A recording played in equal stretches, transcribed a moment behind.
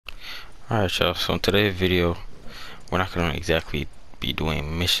Alright, y'all, so in today's video, we're not gonna exactly be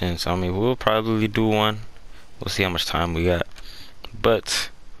doing missions. I mean, we'll probably do one. We'll see how much time we got. But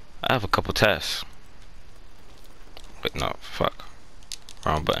I have a couple tasks. Wait, no, fuck.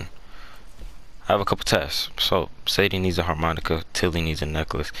 Wrong button. I have a couple tasks. So, Sadie needs a harmonica, Tilly needs a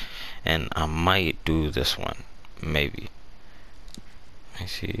necklace, and I might do this one. Maybe. Let me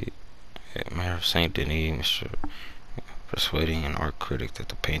see. Mayor of Saint Denis, Mr. Persuading an art critic that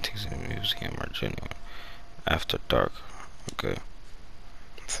the paintings in the museum are genuine. After dark. Okay.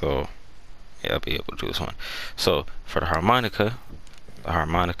 So, yeah, I'll be able to do this one. So, for the harmonica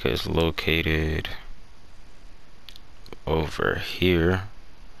is located over here.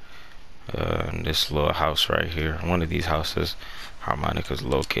 In this little house right here. One of these houses, harmonica is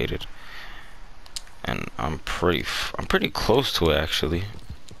located. And I'm pretty close to it, actually.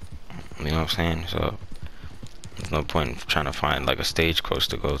 You know what I'm saying? So, there's no point in trying to find like a stagecoach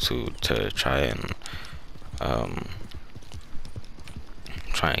to go to try and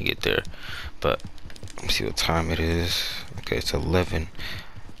get there. But let me see what time it is. Okay, it's 11.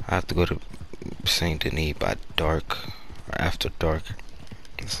 I have to go to Saint Denis by dark or after dark.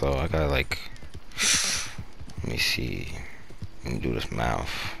 So I gotta like, let me see. Let me do this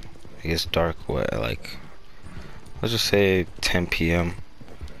math. It gets dark what, like, let's just say 10 p.m.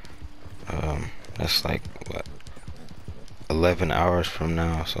 That's like what, 11 hours from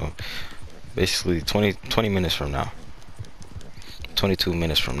now. So basically 20 minutes from now. 22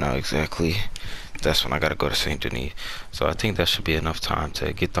 minutes from now exactly. That's when I gotta go to Saint Denis. So I think that should be enough time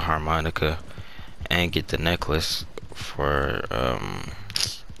to get the harmonica and get the necklace for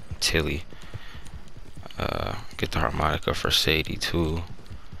Tilly. Get the harmonica for Sadie too.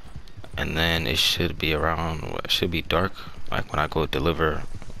 And then it should be around what, it should be dark like when I go deliver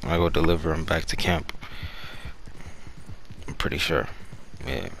them back to camp. I'm pretty sure.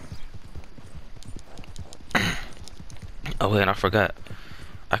 Yeah. Oh wait, and I forgot.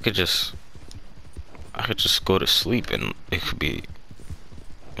 I could just go to sleep and it could be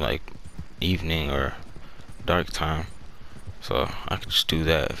like evening or dark time. So I could just do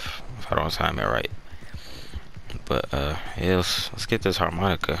that if I don't time it right. But yeah, let's get this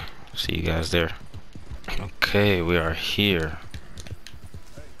harmonica. See you guys there. Okay, we are here.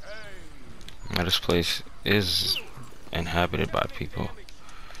 Now this place is inhabited by people.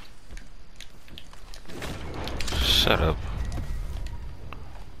 Shut up.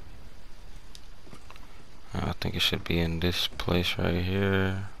 I think it should be in this place right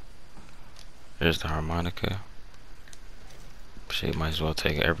here. There's the harmonica. Shit, might as well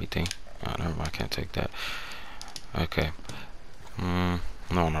take everything. Oh, never mind, I can't take that. Okay. No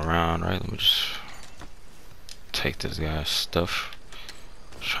one around, right? Let me just take this guy's stuff.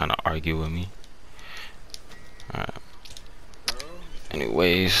 He's trying to argue with me. Alright.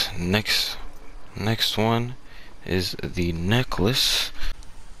 Anyways, next one is the necklace.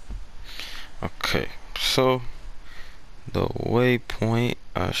 Okay, so the waypoint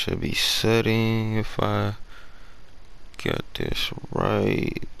I should be setting, if I get this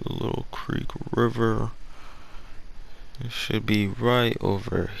right, Little Creek River, it should be right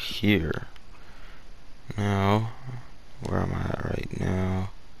over here. Now, where am I at right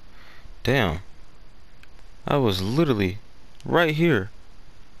now? Damn, I was literally right here.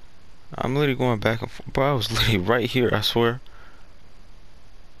 I'm literally going back and forth, but I was literally right here, I swear.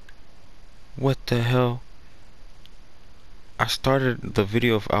 What the hell? I started the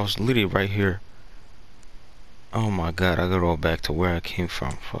video, I was literally right here. Oh my god, I gotta go back to where I came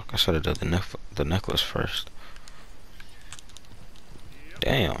from. Fuck, I should have done the necklace first.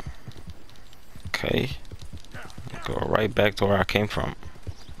 Damn. Okay. Go right back to where I came from.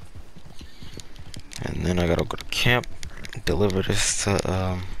 And then I gotta go to camp, deliver this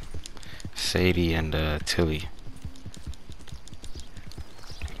to Sadie and Tilly.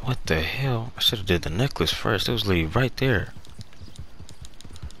 What the hell? I should have did the necklace first. It was literally right there.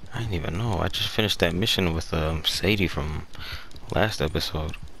 I didn't even know. I just finished that mission with Sadie from last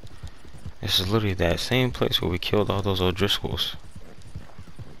episode. This is literally that same place where we killed all those O'Driscolls.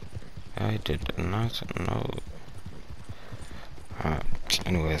 I did not know.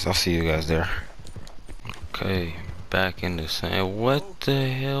 Anyways, I'll see you guys there. Okay, back in the same. What the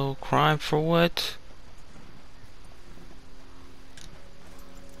hell? Crime for what?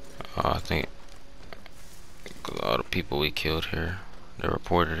 I think a lot of people we killed here, they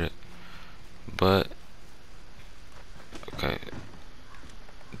reported it. But okay,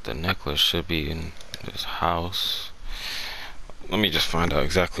 the necklace should be in this house. Let me just find out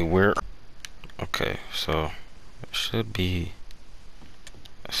exactly where. Okay, so it should be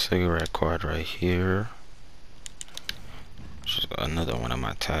a cigarette card right here. Which is another one of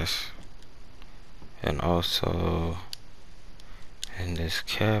my tasks. And also in this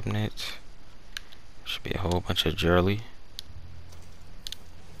cabinet should be a whole bunch of jewelry.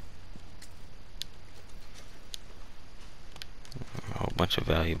 A whole bunch of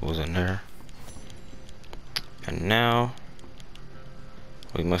valuables in there. And now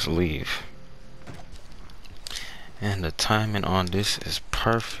we must leave. And the timing on this is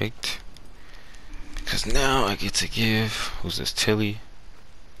perfect, because now I get to give, who's this, Tilly,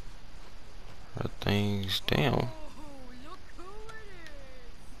 her things. Damn. Oh, look who it is.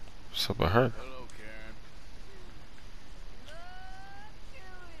 What's up with her? Hello, Karen. Look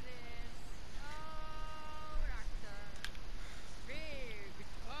who it is. Oh, Doctor. Big.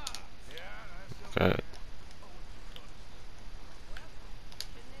 Yeah, that's the Okay. Well,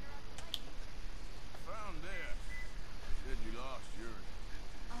 shouldn't interrupt the lady. found there. Said you lost yours.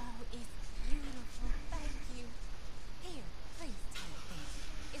 Oh, it's beautiful. Thank you. Here, please take this.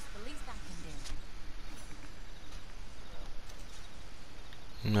 It's the least I can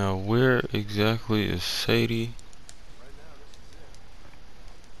do. Now where exactly is Sadie? Right now, this is it.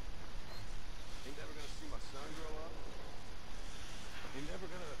 Ain't never gonna see my son grow up. Ain't never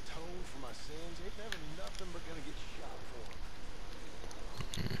gonna atone for my sins. Ain't never nothing but gonna get shot for 'em.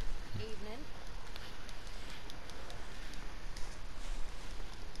 Evening.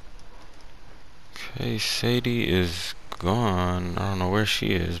 Okay, Sadie is gone. I don't know where she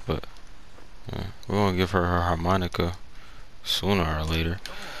is, but we're gonna give her her harmonica sooner or later.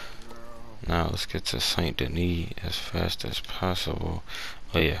 Now let's get to Saint Denis as fast as possible.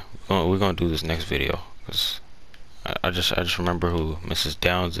 Oh yeah, we're gonna do this next video, because I just remember who Mrs.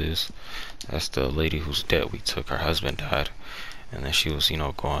 Downs is. That's the lady whose debt we took. Her husband died, and then she was, you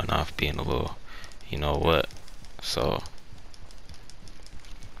know, going off being a little, you know what. So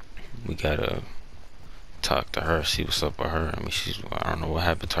we gotta talk to her, see what's up with her. I mean, I don't know what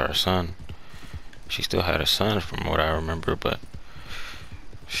happened to her son. She still had a son from what I remember, but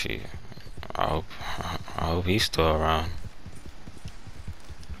I hope he's still around.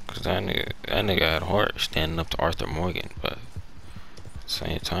 Cause that nigga had heart standing up to Arthur Morgan, but at the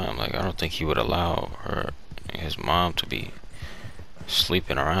same time, like, I don't think he would allow his mom to be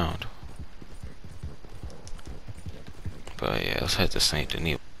sleeping around. But yeah, let's head to Saint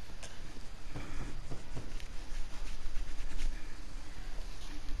Denis.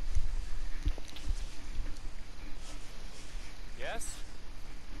 Yes?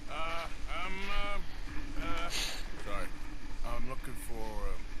 Sorry. I'm looking for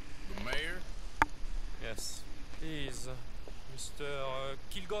the mayor. Yes. Please, Mr.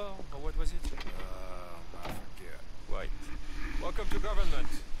 Kilgore, or what was it? I forget. Right. Welcome to government.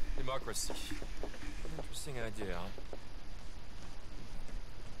 Democracy. An interesting idea, huh?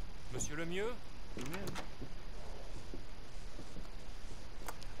 Monsieur Lemieux?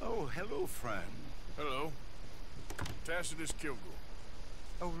 Oh, hello, friend. Hello. Tacitus Kilgore.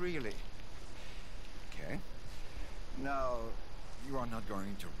 Oh, really? Okay. Now, you are not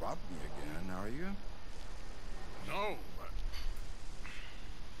going to rob me again, are you? No.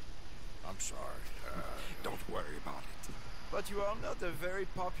 I'm sorry. Don't worry about it. But you are not a very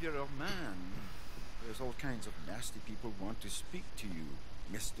popular man. There's all kinds of nasty people who want to speak to you,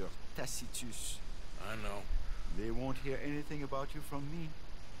 Mr. Tacitus. I know. They won't hear anything about you from me.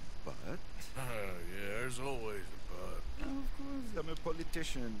 But, Yeah, there's always a but. of course, I'm a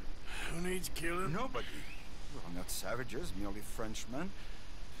politician. Who needs killing? Nobody. We are not savages, merely Frenchmen.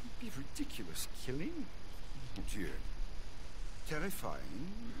 It would be ridiculous killing. Mon Dieu.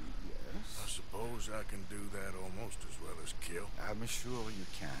 Terrifying, I yes. suppose I can do that almost as well as kill. I'm sure you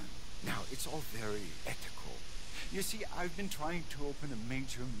can. Now, it's all very ethical. You see, I've been trying to open a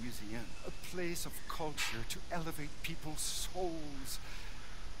major museum, a place of culture to elevate people's souls.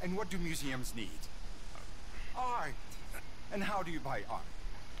 And what do museums need? Art. And how do you buy art?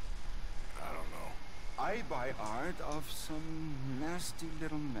 I don't know. I buy art of some nasty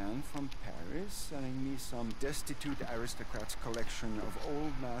little man from Paris selling me some destitute aristocrat's collection of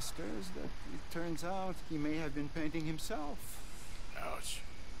old masters that it turns out he may have been painting himself. Ouch.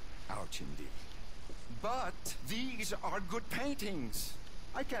 Ouch indeed. But these are good paintings.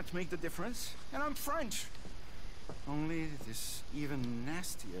 I can't make the difference, and I'm French. Only this even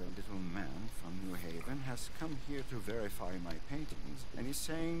nastier little man from New Haven has come here to verify my paintings, and he's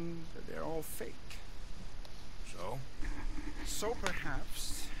saying that they're all fake. So? So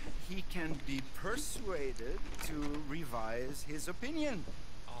perhaps he can be persuaded to revise his opinion.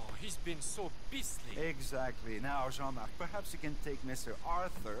 Oh, he's been so beastly. Exactly. Now, Jean-Marc, perhaps you can take Mr.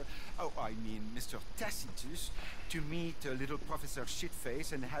 Arthur, Mr. Tacitus, to meet little Professor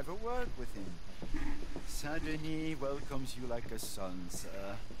Shitface and have a word with him. Saint-Denis welcomes you like a son,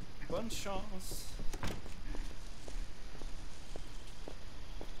 sir. Bonne chance.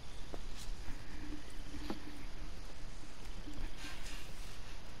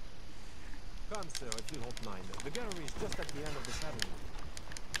 Come, sir, if you don't mind. The gallery is just at the end of this avenue.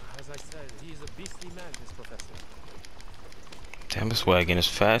 As I said, he is a beastly man, this professor. Damn, this wagon is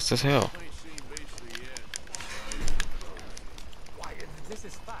fast as hell. Ain't seen Beastly yet. Why, this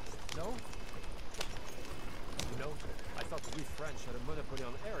is fast, no? You know, I thought we French had a monopoly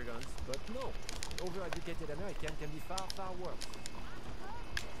on arrogance, but no. An overeducated American can be far, far worse.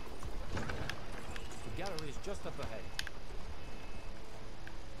 The gallery is just up ahead.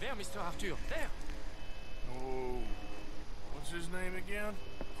 There, Mr. Arthur, there! Oh, what's his name again?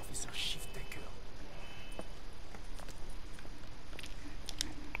 Officer Shiftaker.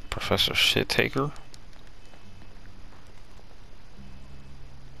 Professor Shit Taker.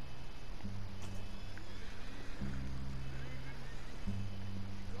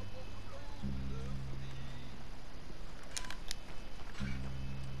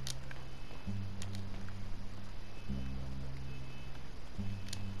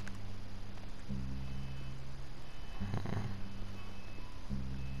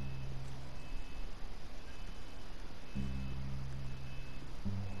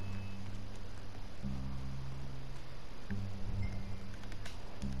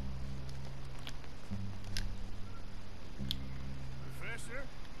 Professor?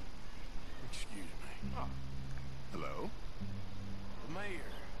 Excuse me. Oh. Hello? The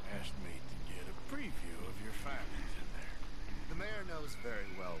mayor asked me to get a preview of your findings in there. The mayor knows very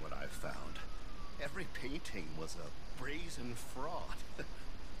well what I've found. Every painting was a brazen fraud.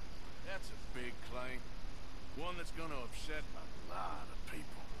 That's a big claim. One that's gonna upset a lot of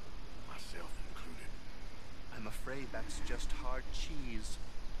people, myself included. I'm afraid that's just hard cheese.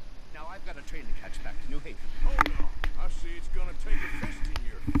 Now I've got a train to catch back to New Haven. Hold on. I see it's gonna take a fist in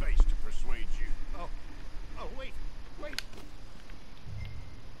your face to persuade you. Oh, wait.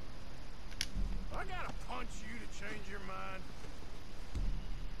 I gotta punch you to change your mind.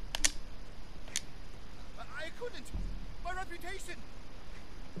 I couldn't. My reputation.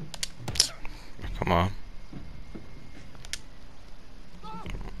 Come on.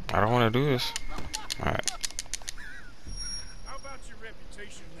 I don't want to do this. Alright. How about your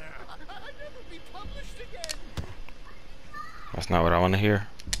reputation now? I'll never be published again. That's not what I want to hear.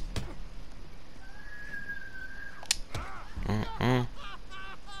 Mm-mm.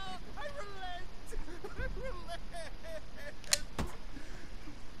 I relent.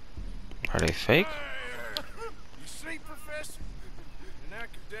 Are they fake? You see, Professor? An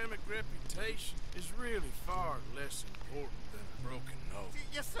academic reputation is really far less important than a broken nose.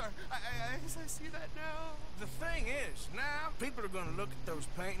 Yes, sir. I see that now. The thing is, now people are gonna look at those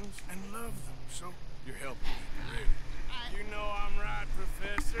paintings and love them. So you're helping me, really. You know I'm right,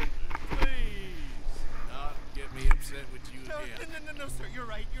 Professor. Please, not get me upset with you again. No, sir. You're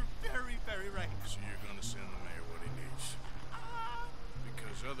right. You're very, very right. So you're gonna send the mayor what he needs,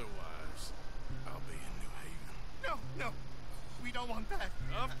 because otherwise, I'll be in New Haven. No. We don't want that.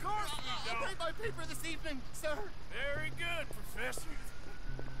 Of course we I'll don't. write my paper this evening, sir. Very good, Professor.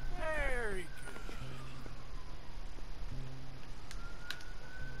 Very good.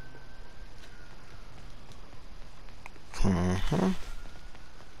 Mm-hmm.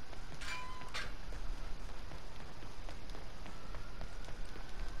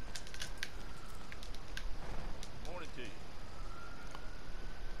 Morning to you.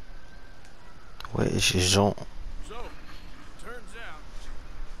 Where is Jean? So, turns out,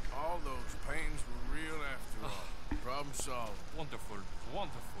 all those paintings were real after all. Problem solved. Wonderful,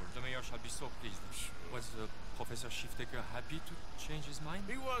 wonderful. The mayor shall be so pleased. Was Professor Shiftaker happy to change his mind?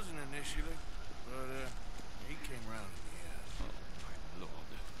 He wasn't initially, but he came round in the end. Oh, my lord.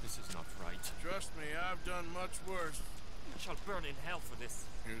 This is not right. Trust me, I've done much worse. I shall burn in hell for this.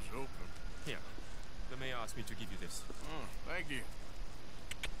 Here's hoping. Here. The mayor asked me to give you this. Oh, thank you.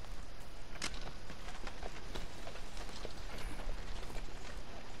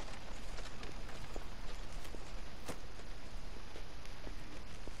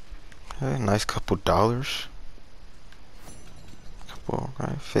 Hey, nice couple dollars. Couple,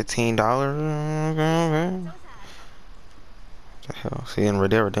 right? $15. Okay. What the hell? See, in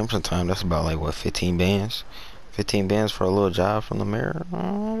Red Dead Redemption time, that's about like what, 15 bands? 15 bands for a little job from the mayor.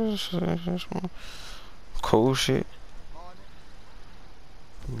 Just cool shit.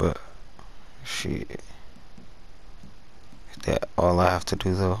 But shit, that all I have to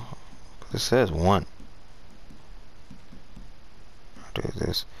do though. It says 1. I'll do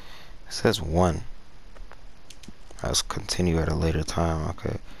this. It says 1. Let's continue at a later time.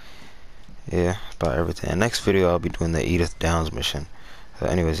 Okay. Yeah, that's about everything. Next video, I'll be doing the Edith Downs mission. So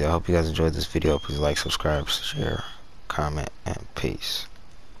anyways, I hope you guys enjoyed this video. Please like, subscribe, share, comment, and peace.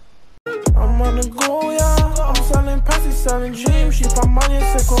 I'm on the go, yeah. I'm selling passy, selling dreams. She pop money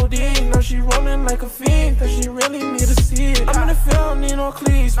and say codeine. Now she rolling like a fiend, that she really need to see it. I'm in the field, need no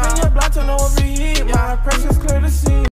cleats. Bring your blood to no overheat. My precious clear to see.